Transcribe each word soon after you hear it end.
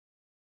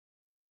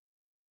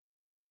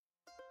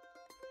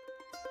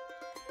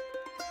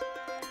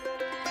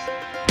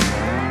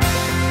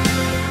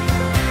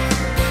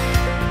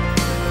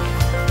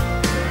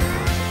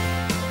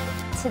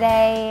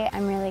Today,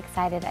 I'm really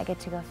excited I get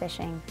to go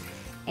fishing.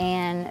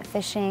 And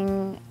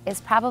fishing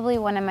is probably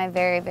one of my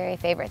very, very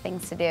favorite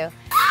things to do.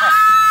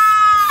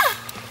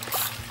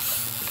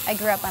 I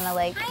grew up on a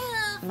lake.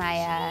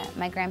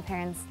 My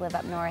grandparents live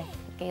up north,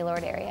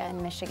 Gaylord area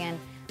in Michigan,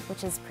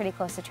 which is pretty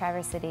close to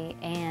Traverse City,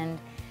 and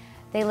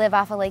they live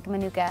off of Lake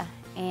Minooka.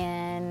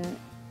 And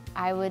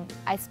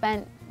I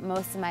spent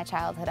most of my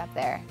childhood up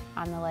there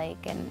on the lake,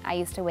 and I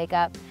used to wake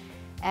up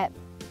at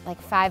like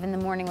 5 in the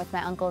morning with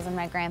my uncles and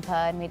my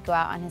grandpa, and we'd go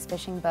out on his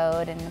fishing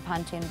boat and the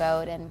pontoon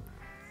boat, and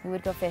we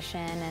would go fishing.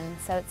 And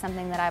so it's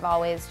something that I've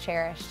always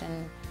cherished,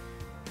 and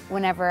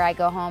whenever I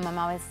go home, I'm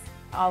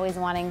always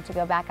wanting to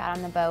go back out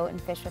on the boat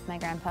and fish with my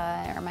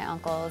grandpa or my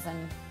uncles.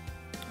 And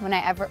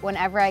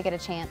whenever I get a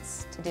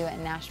chance to do it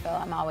in Nashville,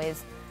 I'm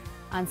always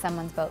on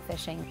someone's boat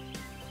fishing.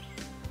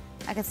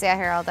 I could stay out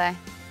here all day.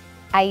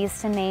 I used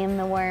to name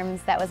the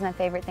worms. That was my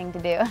favorite thing to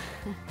do.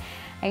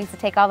 I used to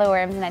take all the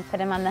worms and I'd put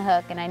them on the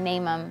hook and I'd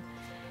name them.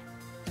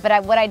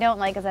 But what I don't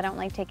like is I don't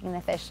like taking the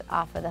fish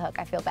off of the hook.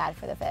 I feel bad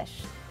for the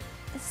fish.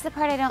 This is the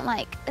part I don't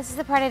like. This is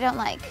the part I don't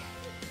like.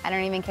 I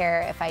don't even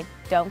care if I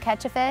don't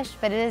catch a fish,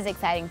 but it is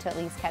exciting to at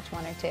least catch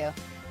one or two.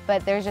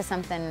 But there's just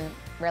something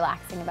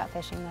relaxing about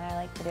fishing that I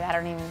like to do.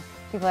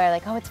 People are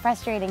like, oh, it's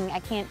frustrating,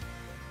 I can't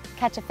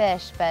catch a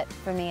fish, but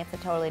for me it's a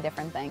totally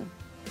different thing.